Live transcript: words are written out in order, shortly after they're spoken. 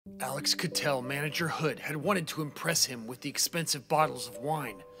Alex could tell Manager Hood had wanted to impress him with the expensive bottles of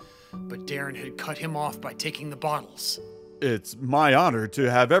wine, but Darren had cut him off by taking the bottles. It's my honor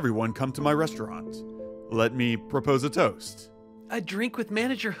to have everyone come to my restaurant. Let me propose a toast. A drink with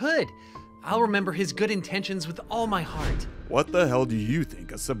Manager Hood. I'll remember his good intentions with all my heart. What the hell do you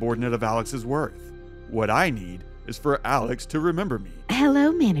think a subordinate of Alex is worth? What I need is for Alex to remember me.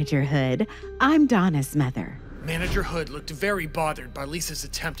 Hello, Manager Hood. I'm Donna's mother. Manager Hood looked very bothered by Lisa's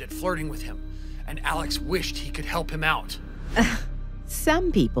attempt at flirting with him, and Alex wished he could help him out.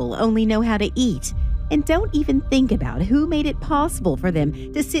 Some people only know how to eat and don't even think about who made it possible for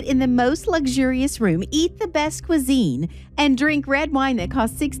them to sit in the most luxurious room, eat the best cuisine, and drink red wine that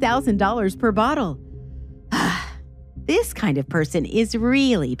costs $6,000 per bottle. This kind of person is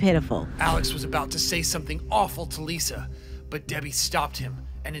really pitiful. Alex was about to say something awful to Lisa, but Debbie stopped him,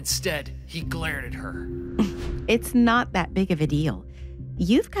 and instead, he glared at her. It's not that big of a deal.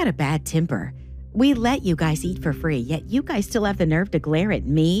 You've got a bad temper. We let you guys eat for free, yet you guys still have the nerve to glare at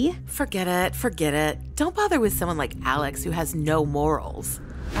me? Forget it. Don't bother with someone like Alex who has no morals.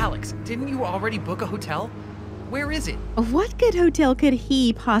 Alex, didn't you already book a hotel? Where is it? What good hotel could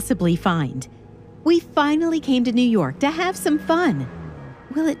he possibly find? We finally came to New York to have some fun.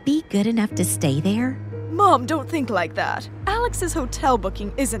 Will it be good enough to stay there? Mom, don't think like that. Alex's hotel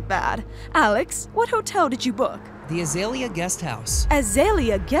booking isn't bad. Alex, what hotel did you book? The Azalea Guest House.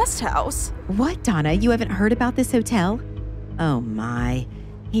 Azalea Guest House? What, Donna? You haven't heard about this hotel? Oh my.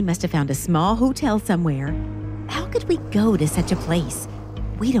 He must have found a small hotel somewhere. How could we go to such a place?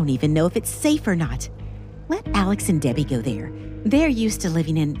 We don't even know if it's safe or not. Let Alex and Debbie go there. They're used to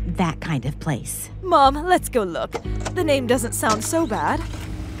living in that kind of place. Mom, let's go look. The name doesn't sound so bad.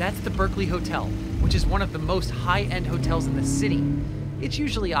 That's the Berkeley Hotel, which is one of the most high-end hotels in the city. It's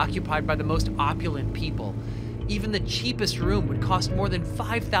usually occupied by the most opulent people. Even the cheapest room would cost more than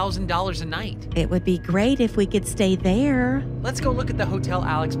 $5,000 a night. It would be great if we could stay there. Let's go look at the hotel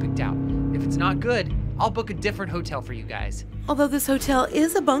Alex picked out. If it's not good, I'll book a different hotel for you guys. Although this hotel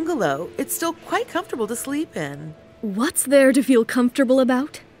is a bungalow, it's still quite comfortable to sleep in. What's there to feel comfortable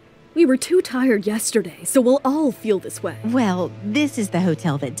about? We were too tired yesterday, so we'll all feel this way. Well, this is the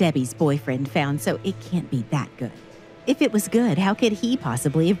hotel that Debbie's boyfriend found, so it can't be that good. If it was good, how could he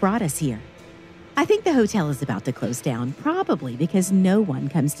possibly have brought us here? I think the hotel is about to close down, probably because no one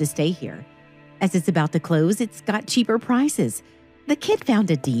comes to stay here. As it's about to close, it's got cheaper prices. The kid found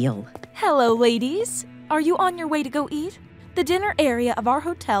a deal. Hello, ladies. Are you on your way to go eat? The dinner area of our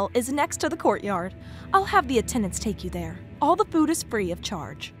hotel is next to the courtyard. I'll have the attendants take you there. All the food is free of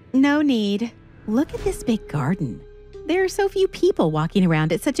charge. No need. Look at this big garden. There are so few people walking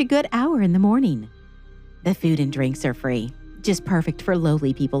around at such a good hour in the morning. The food and drinks are free, just perfect for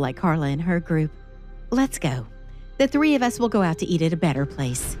lowly people like Carla and her group. Let's go. The three of us will go out to eat at a better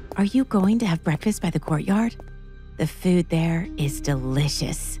place. Are you going to have breakfast by the courtyard? The food there is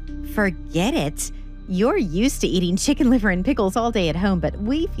delicious. Forget it. You're used to eating chicken liver and pickles all day at home, but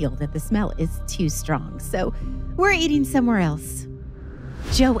we feel that the smell is too strong, so we're eating somewhere else.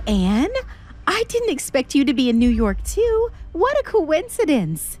 Joanne, I didn't expect you to be in New York too. What a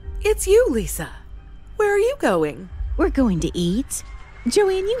coincidence. It's you, Lisa. Where are you going? We're going to eat.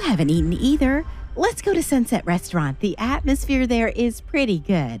 Joanne, you haven't eaten either. Let's go to Sunset Restaurant. The atmosphere there is pretty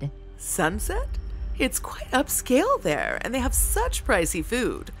good. Sunset? It's quite upscale there, and they have such pricey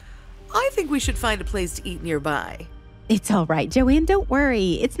food. I think we should find a place to eat nearby. It's all right, Joanne. Don't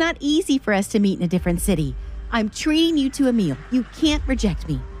worry. It's not easy for us to meet in a different city. I'm treating you to a meal. You can't reject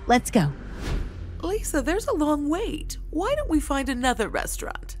me. Let's go. Lisa, there's a long wait. Why don't we find another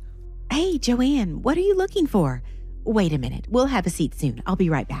restaurant? Hey, Joanne, what are you looking for? Wait a minute. We'll have a seat soon. I'll be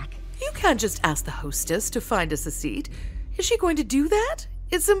right back. You can't just ask the hostess to find us a seat. Is she going to do that?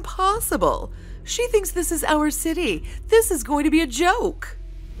 It's impossible. She thinks this is our city. This is going to be a joke.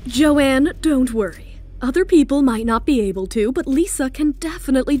 Joanne, don't worry. Other people might not be able to, but Lisa can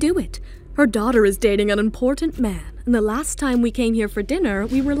definitely do it. Her daughter is dating an important man, and the last time we came here for dinner,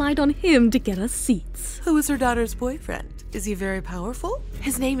 we relied on him to get us seats. Who is her daughter's boyfriend? Is he very powerful?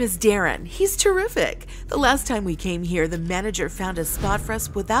 His name is Darren. He's terrific. The last time we came here, the manager found a spot for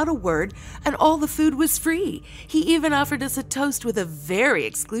us without a word, and all the food was free. He even offered us a toast with a very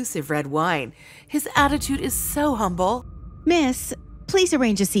exclusive red wine. His attitude is so humble. Miss, please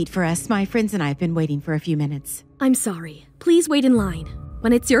arrange a seat for us. My friends and I have been waiting for a few minutes. I'm sorry. Please wait in line.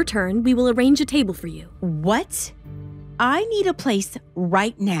 When it's your turn, we will arrange a table for you. What? I need a place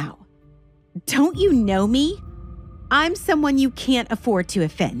right now. Don't you know me? I'm someone you can't afford to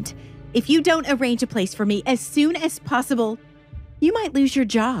offend. If you don't arrange a place for me as soon as possible, you might lose your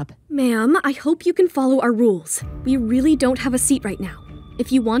job. Ma'am, I hope you can follow our rules. We really don't have a seat right now.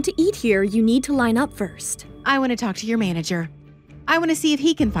 If you want to eat here, you need to line up first. I want to talk to your manager. I want to see if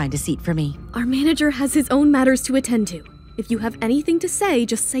he can find a seat for me. Our manager has his own matters to attend to. If you have anything to say,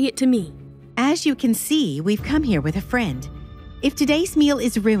 just say it to me. As you can see, we've come here with a friend. If today's meal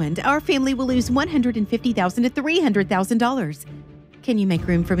is ruined, our family will lose $150,000 to $300,000. Can you make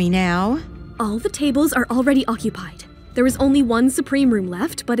room for me now? All the tables are already occupied. There is only one Supreme room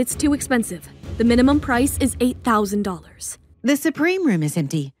left, but it's too expensive. The minimum price is $8,000. The Supreme room is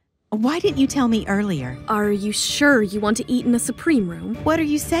empty. Why didn't you tell me earlier? Are you sure you want to eat in the Supreme room? What are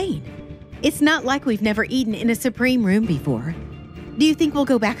you saying? It's not like we've never eaten in a Supreme room before. Do you think we'll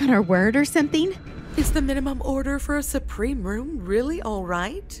go back on our word or something? Is the minimum order for a Supreme room really all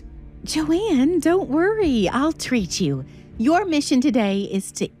right? Joanne, don't worry. I'll treat you. Your mission today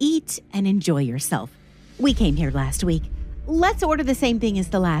is to eat and enjoy yourself. We came here last week. Let's order the same thing as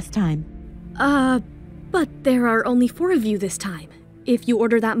the last time. But there are only 4 of you this time. If you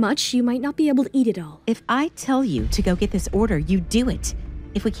order that much, you might not be able to eat it all. If I tell you to go get this order, you do it.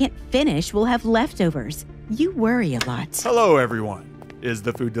 If we can't finish, we'll have leftovers. You worry a lot. Hello, everyone. Is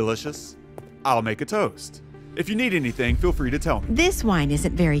the food delicious? I'll make a toast. If you need anything, feel free to tell me. This wine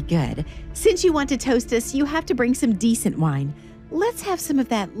isn't very good. Since you want to toast us, you have to bring some decent wine. Let's have some of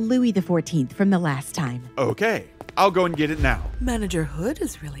that Louis XIV from the last time. Okay, I'll go and get it now. Manager Hood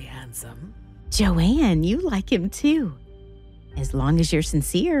is really handsome. Joanne, you like him too. As long as you're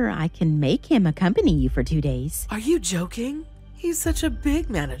sincere, I can make him accompany you for 2 days. Are you joking? He's such a big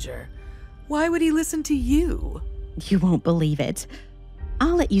manager. Why would he listen to you? You won't believe it.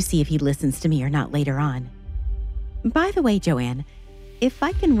 I'll let you see if he listens to me or not later on. By the way, Joanne, if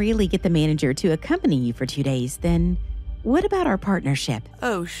I can really get the manager to accompany you for 2 days, then what about our partnership?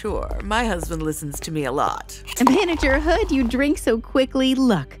 Oh, sure. My husband listens to me a lot. Manager Hood, you drink so quickly.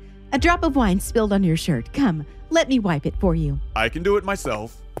 Look, a drop of wine spilled on your shirt. Come, let me wipe it for you. I can do it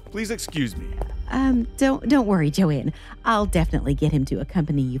myself. Please excuse me. Don't worry, Joanne. I'll definitely get him to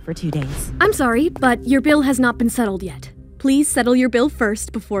accompany you for 2 days. I'm sorry, but your bill has not been settled yet. Please settle your bill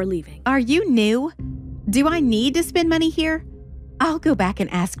first before leaving. Are you new? Do I need to spend money here? I'll go back and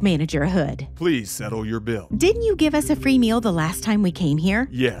ask Manager Hood. Please settle your bill. Didn't you give us a free meal the last time we came here?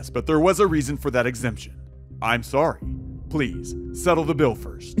 Yes, but there was a reason for that exemption. I'm sorry. Please, settle the bill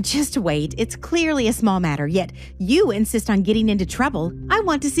first. Just wait. It's clearly a small matter, yet you insist on getting into trouble. I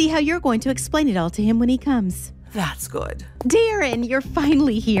want to see how you're going to explain it all to him when he comes. That's good. Darren, you're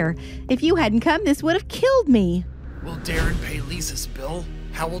finally here. If you hadn't come, this would have killed me. Will Darren pay Lisa's bill?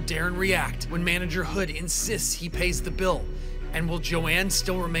 How will Darren react when Manager Hood insists he pays the bill? And will Joanne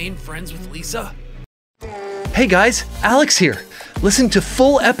still remain friends with Lisa? Hey guys, Alex here. Listen to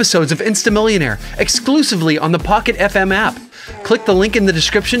full episodes of Insta Millionaire exclusively on the Pocket FM app. Click the link in the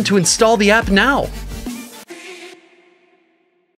description to install the app now.